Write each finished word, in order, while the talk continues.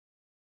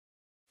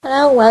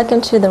Hello,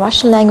 welcome to the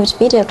Russian language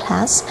video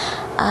class.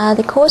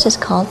 The course is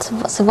called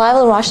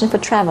Survival Russian for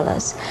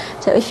Travelers.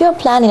 So if you're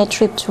planning a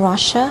trip to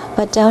Russia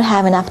but don't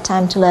have enough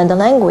time to learn the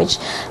language,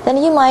 then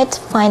you might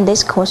find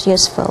this course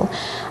useful.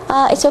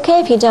 It's okay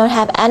if you don't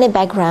have any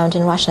background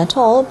in Russian at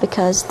all,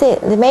 because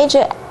the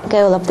major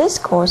goal of this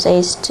course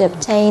is to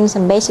obtain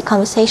some basic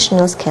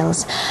conversational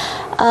skills.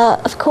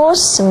 Of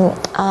course, some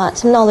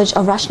knowledge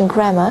of Russian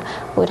grammar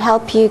would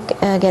help you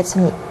get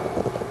some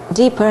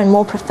deeper and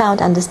more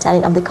profound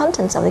understanding of the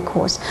contents of the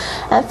course.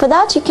 For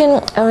that, you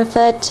can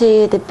refer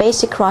to the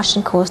basic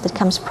Russian course that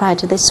comes prior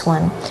to this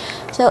one.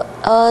 So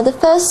the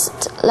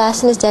first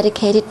lesson is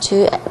dedicated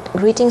to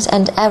greetings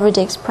and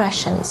everyday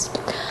expressions.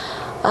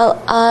 Well,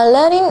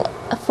 learning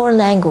a foreign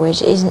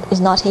language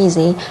is not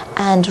easy,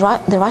 and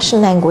the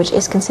Russian language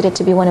is considered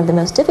to be one of the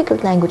most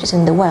difficult languages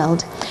in the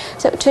world.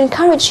 So to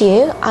encourage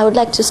you, I would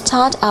like to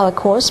start our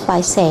course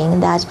by saying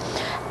that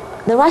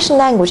the Russian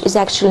language is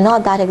actually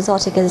not that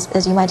exotic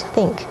as you might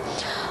think.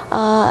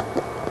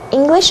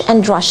 English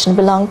and Russian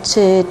belong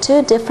to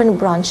two different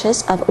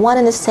branches of one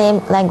and the same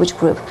language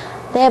group.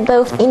 They are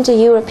both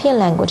Indo-European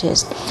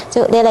languages,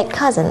 so they're like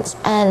cousins,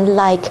 and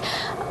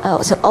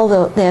so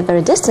although they are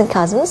very distant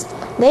cousins,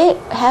 they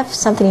have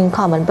something in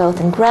common both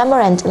in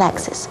grammar and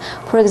lexis.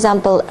 For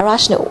example, a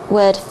Russian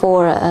word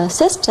for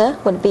sister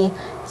would be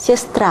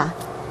сестра.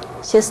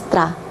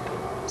 Сестра.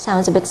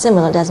 Sounds a bit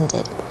similar, doesn't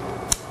it?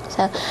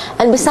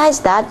 And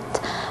besides that,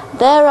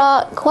 there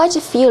are quite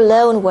a few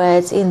loan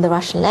words in the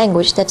Russian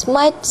language that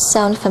might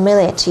sound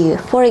familiar to you.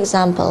 For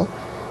example,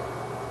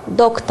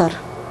 doctor,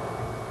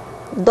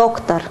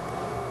 doctor.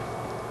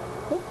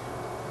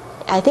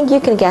 I think you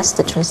can guess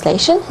the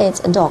translation.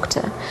 It's a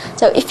doctor.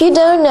 So if you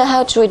don't know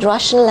how to read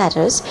Russian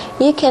letters,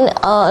 you can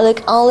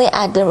look only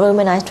at the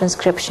Romanized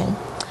transcription.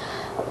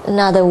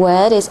 Another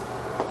word is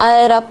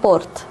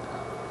aeroport.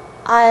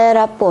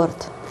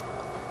 Aeroport.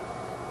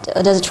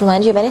 Does it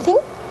remind you of anything?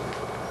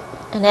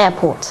 An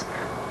airport.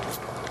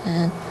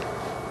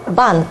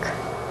 Bank,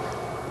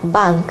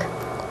 bank,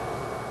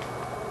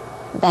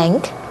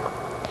 bank.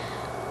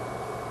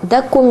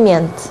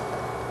 Документ,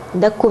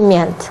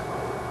 документ.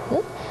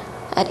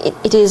 And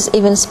it is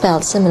even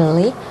spelled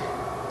similarly.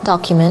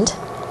 Document.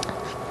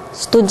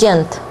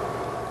 Student,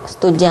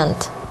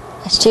 student,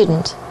 a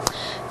student.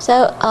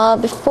 So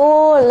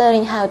before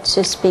learning how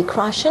to speak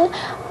Russian,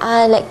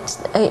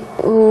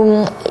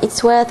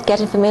 it's worth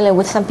getting familiar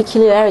with some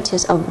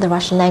peculiarities of the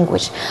Russian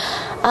language.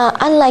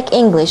 Unlike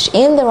English,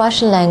 in the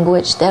Russian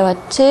language there are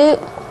two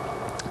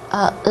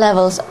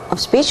levels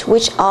of speech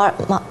which are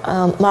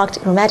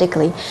marked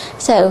grammatically.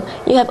 So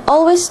you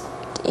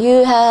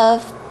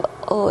have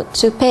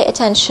to pay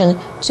attention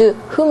to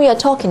whom you are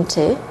talking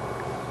to,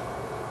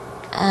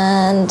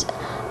 and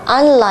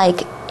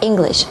unlike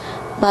English,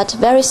 but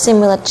very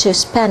similar to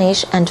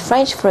Spanish and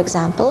French, for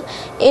example,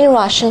 in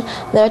Russian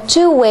there are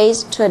two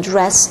ways to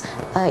address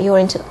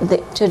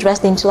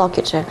the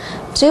interlocutor,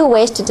 two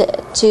ways to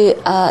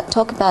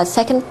talk about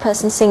second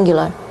person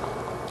singular.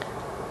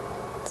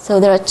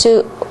 So there are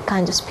two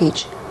kinds of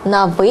speech: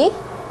 на вы,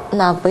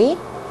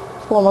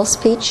 formal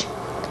speech,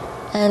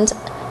 and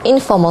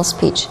informal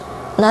speech,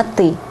 на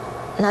ты,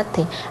 на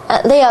ты.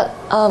 They are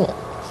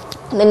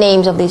the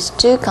names of these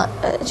two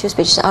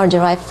speeches are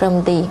derived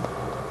from the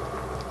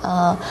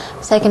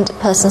second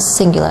person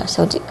singular.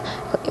 So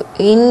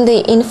in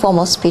the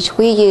informal speech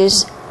we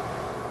use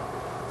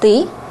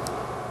ты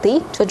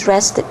to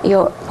address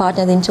your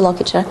partner, the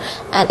interlocutor,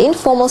 and in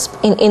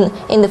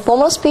the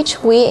formal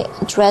speech we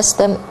address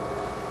them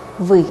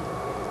вы.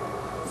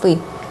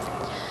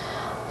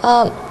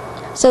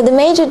 So the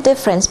major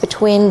difference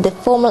between the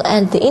formal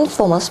and the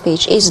informal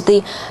speech is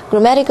the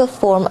grammatical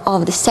form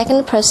of the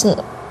second person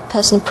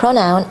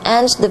pronoun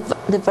and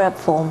the verb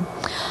form.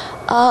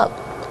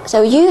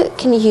 So you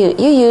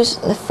use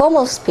the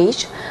formal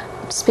speech,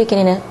 speaking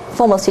in a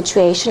formal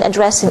situation,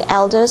 addressing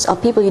elders or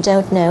people you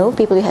don't know,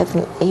 people you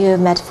have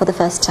met for the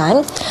first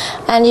time,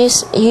 and you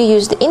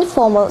use the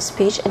informal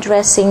speech,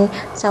 addressing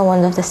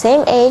someone of the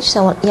same age,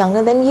 someone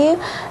younger than you,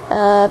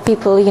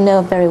 people you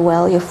know very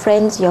well, your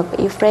friends, your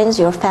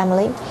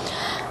family.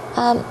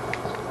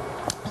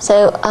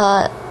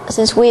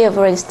 Since we have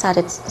already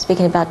started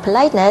speaking about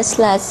politeness,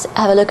 let's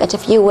have a look at a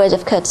few words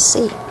of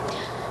courtesy.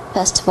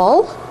 First of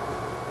all,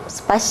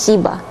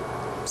 Спасибо.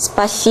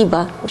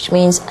 Спасибо, which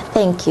means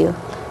thank you.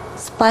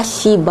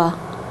 Спасибо.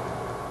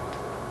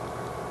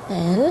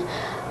 And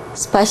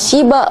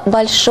спасибо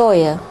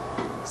большое.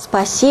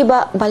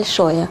 Спасибо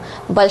большое.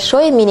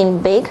 Большое meaning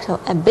big, so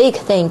a big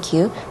thank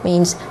you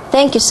means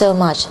thank you so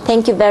much,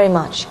 thank you very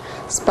much.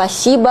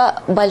 Спасибо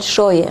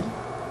большое.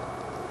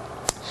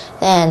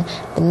 Then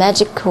the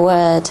magic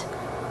word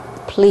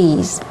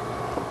please.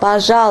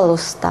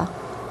 Пожалуйста.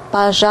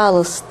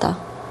 Пожалуйста.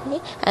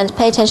 And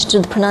pay attention to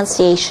the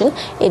pronunciation.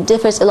 It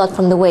differs a lot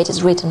from the way it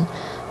is written.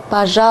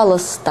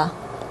 Пожалуйста,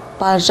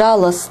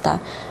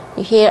 пожалуйста.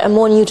 You hear a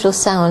more neutral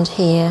sound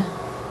here.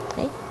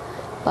 Okay?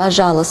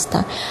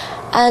 Пожалуйста.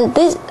 And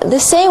the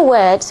same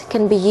word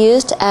can be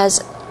used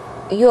as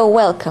you are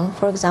welcome.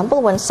 For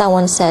example, when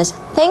someone says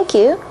thank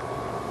you,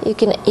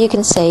 you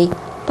can say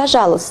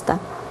пожалуйста.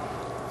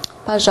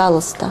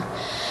 Пожалуйста.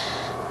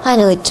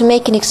 Finally, to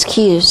make an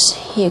excuse,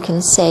 you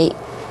can say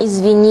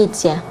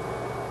извините.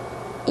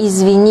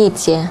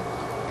 Извините.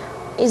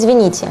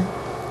 Извините.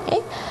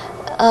 Okay?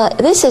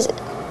 This is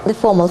the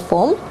formal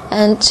form,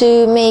 and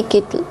to make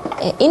it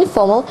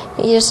informal,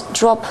 you just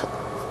drop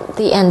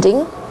the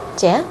ending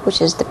те,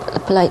 which is the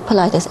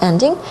politest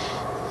ending,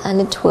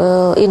 and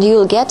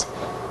you'll get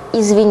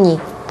извини.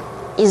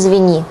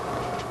 Извини.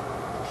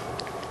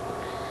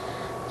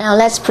 Now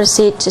let's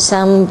proceed to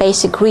some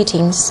basic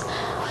greetings.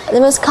 The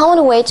most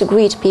common way to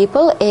greet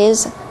people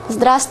is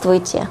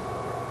здравствуйте.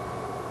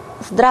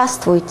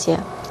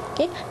 Здравствуйте.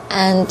 Okay?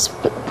 And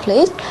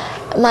please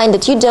mind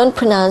that you don't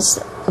pronounce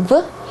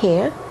v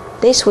here.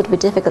 This would be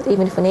difficult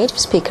even for native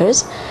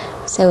speakers.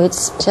 So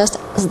it's just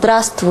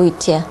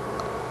здравствуйте.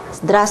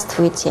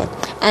 Здравствуйте.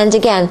 And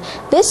again,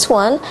 this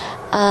one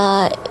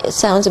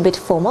sounds a bit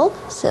formal.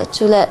 So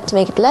to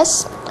make it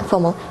less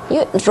formal,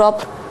 you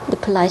drop the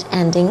polite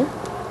ending,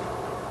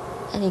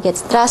 and you get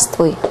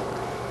здравствуй.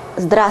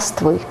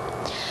 Здравствуй.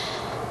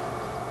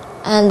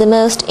 And the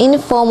most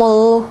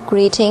informal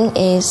greeting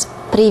is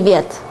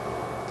привет.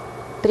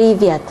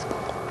 Привет.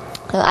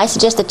 I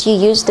suggest that you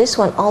use this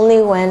one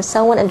only when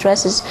someone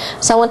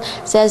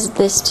says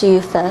this to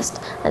you first,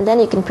 and then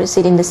you can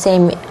proceed in the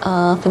same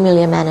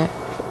familiar manner.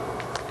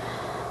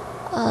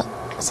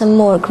 Some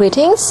more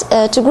greetings.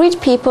 To greet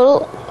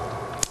people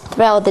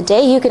throughout the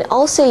day, you can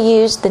also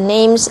use the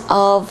names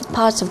of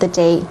parts of the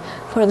day.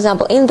 For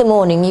example, in the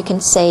morning you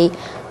can say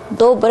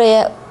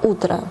доброе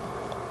утро.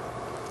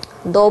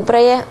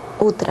 Доброе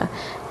утро.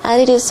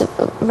 And it is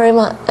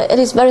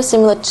very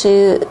similar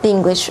to the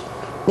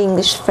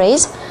English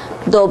phrase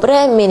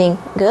доброе meaning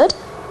good,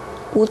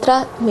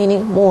 утро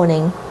meaning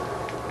morning.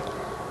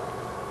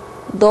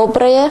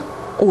 Доброе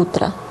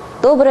утро.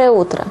 Доброе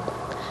утро.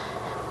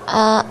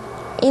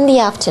 In the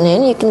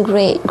afternoon, you can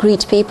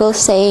greet people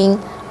saying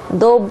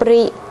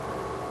добрый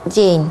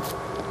день.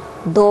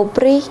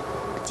 Добрый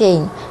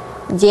день.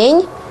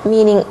 День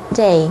meaning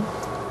day.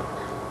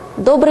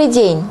 Добрый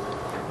день.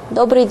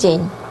 Добрый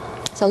день.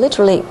 So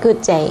literally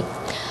good day.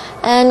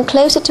 And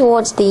closer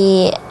towards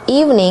the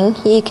evening,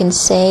 you can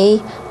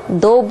say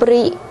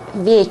добрый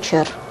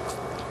вечер.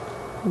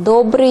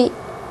 Добрый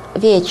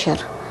вечер.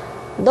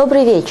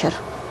 Добрый вечер.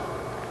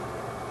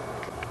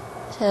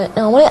 So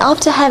normally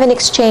after having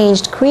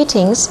exchanged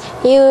greetings,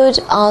 you would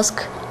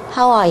ask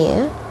how are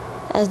you,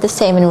 as the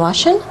same in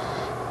Russian.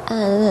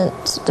 And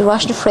the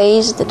Russian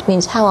phrase that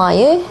means how are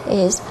you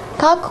is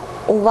как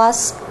у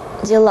вас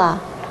дела.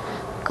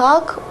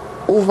 Как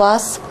у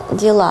вас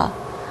дела.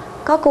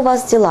 Как у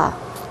вас дела.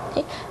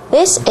 Okay.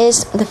 This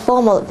is the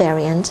formal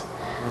variant,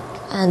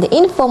 and the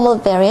informal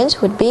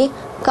variant would be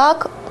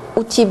как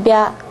у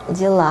тебя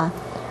дела.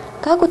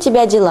 Как у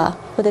тебя дела,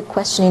 with a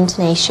question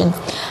intonation.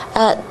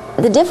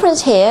 The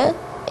difference here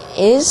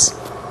is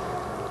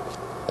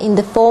in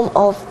the form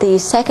of the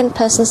second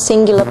person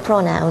singular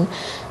pronoun.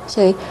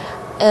 So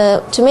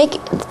to make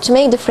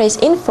the phrase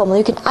informal,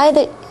 you can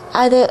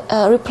either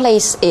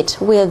replace it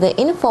with the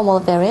informal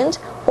variant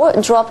or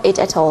drop it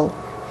at all,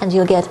 and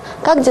you'll get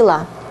как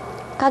дела.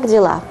 Как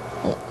дела,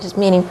 just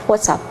meaning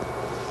what's up.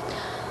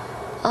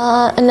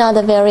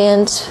 Another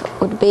variant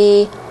would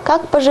be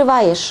как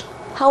поживаешь.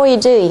 How are you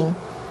doing?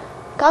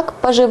 Как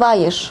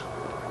поживаешь.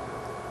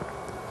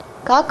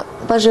 Как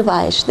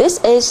поживаешь. This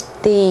is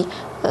the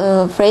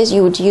phrase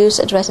you would use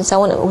addressing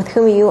someone with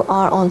whom you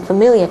are on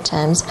familiar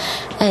terms.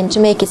 And to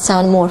make it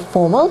sound more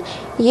formal,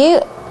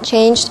 you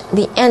changed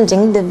the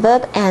ending, the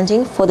verb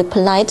ending, for the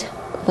polite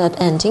verb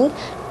ending,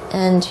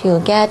 and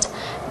you'll get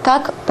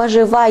как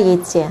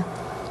поживаете.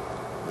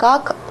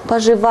 Как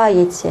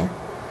поживаете.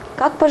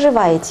 Как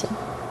поживаете.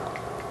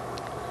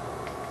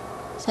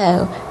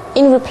 So,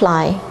 in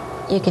reply,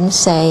 you can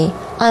say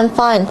I'm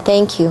fine,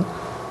 thank you.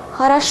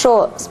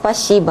 Хорошо,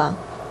 спасибо.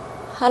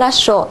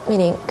 Хорошо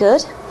meaning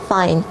good,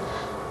 fine.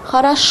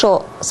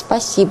 Хорошо,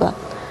 спасибо.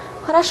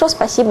 Хорошо,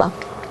 спасибо.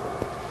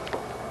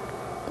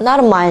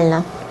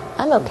 Нормально.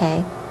 I'm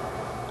okay.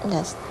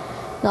 Yes.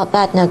 Not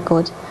bad, not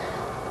good.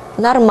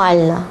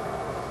 Нормально.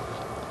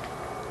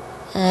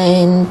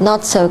 And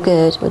not so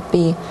good would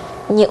be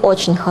не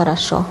очень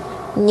хорошо.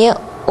 Не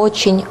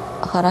очень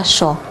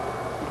хорошо.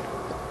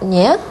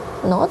 Не,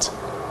 not.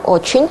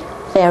 Очень,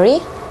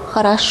 very.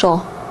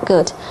 Хорошо,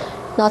 good.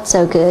 Not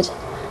so good.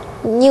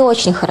 Не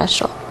очень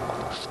хорошо.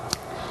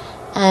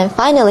 And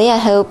finally, I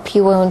hope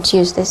you won't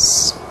use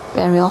this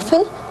very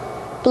often.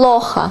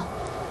 Плохо.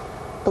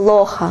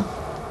 Плохо.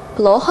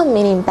 Плохо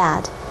meaning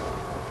bad.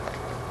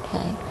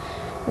 Okay.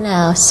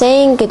 Now,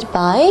 saying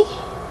goodbye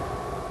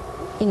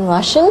in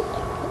Russian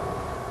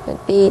would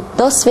be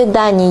до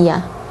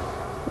свидания.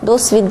 До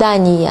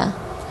свидания.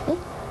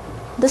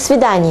 До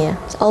свидания.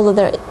 Although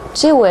there are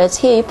two words,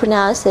 here you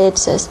pronounce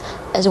it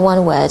as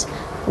one word.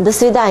 До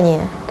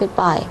свидания.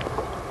 Goodbye.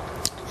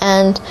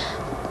 And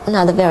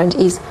another variant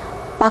is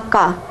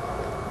пока.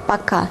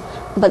 Пока.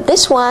 But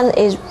this one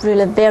is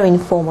really very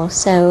informal,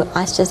 so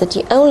I suggest that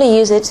you only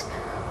use it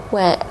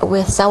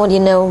with someone you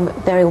know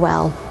very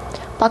well.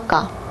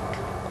 Пока.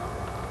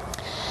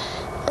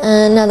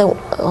 Another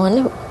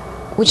one,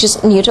 which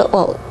is neutral.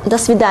 Well, до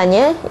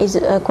свидания is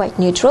quite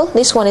neutral.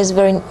 This one is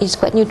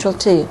quite neutral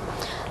too.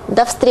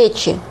 До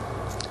встречи.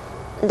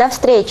 До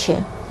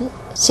встречи.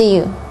 See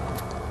you.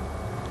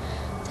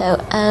 So,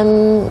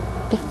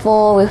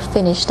 before we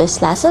finish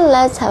this lesson,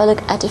 let's have a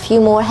look at a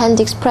few more hand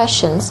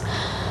expressions.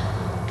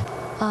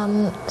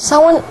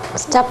 Someone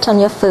stepped on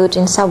your foot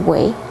in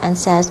subway and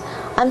says,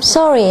 "I'm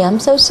sorry, I'm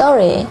so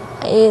sorry."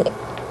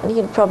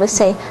 You'd probably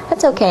say,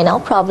 "That's okay, no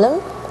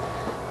problem."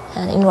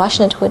 And in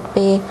Russian it would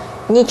be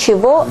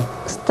 "Ничего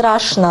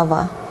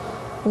страшного."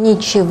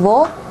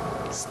 Ничего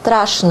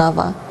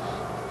страшного.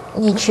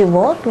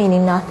 Ничего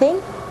meaning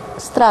nothing.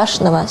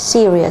 Страшного,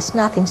 serious,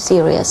 nothing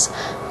serious.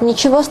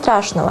 Ничего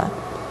страшного.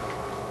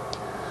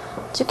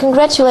 To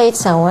congratulate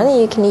someone,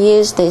 you can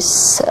use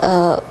this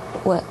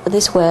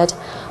word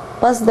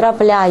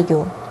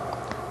поздравляю.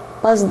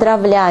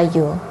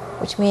 Поздравляю,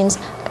 which means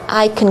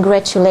I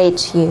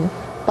congratulate you.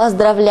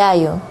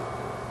 Поздравляю.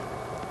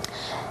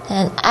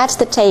 And at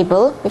the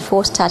table,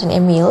 before starting a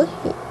meal,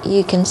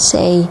 you can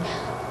say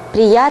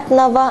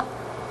приятного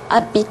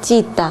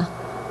аппетита.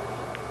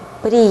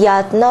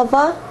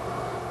 Приятного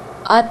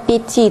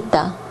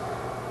аппетита.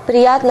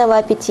 Приятного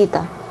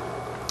аппетита.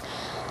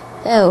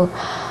 So,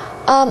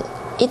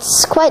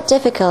 it's quite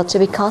difficult to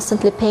be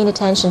constantly paying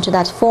attention to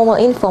that formal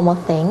informal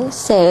thing.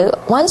 So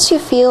once you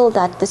feel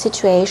that the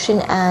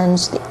situation and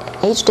the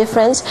age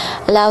difference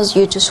allows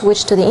you to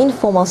switch to the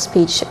informal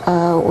speech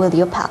with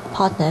your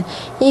partner,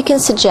 you can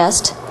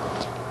suggest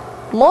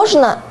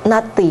можно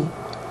на ты.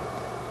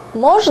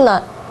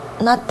 Можно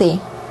на ты.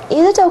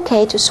 Is it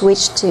okay to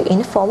switch to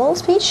informal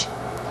speech?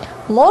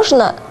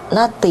 Можно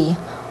на ты.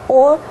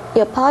 Or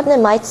your partner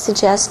might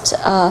suggest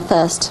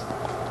first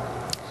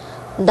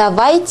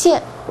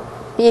давайте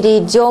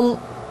перейдем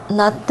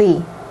на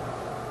ты.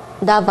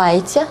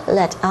 Давайте,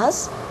 let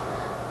us,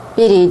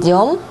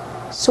 перейдем,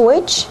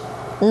 switch,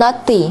 на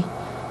ты,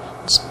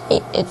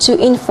 to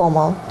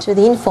informal, to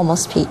the informal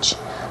speech.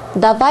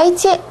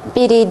 Давайте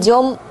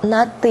перейдем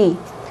на ты.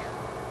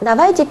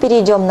 Давайте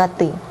перейдем на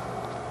ты.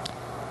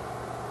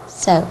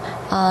 So,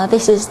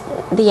 this is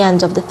the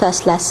end of the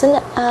first lesson.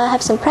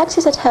 Have some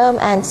practice at home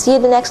and see you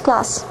in the next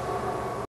class.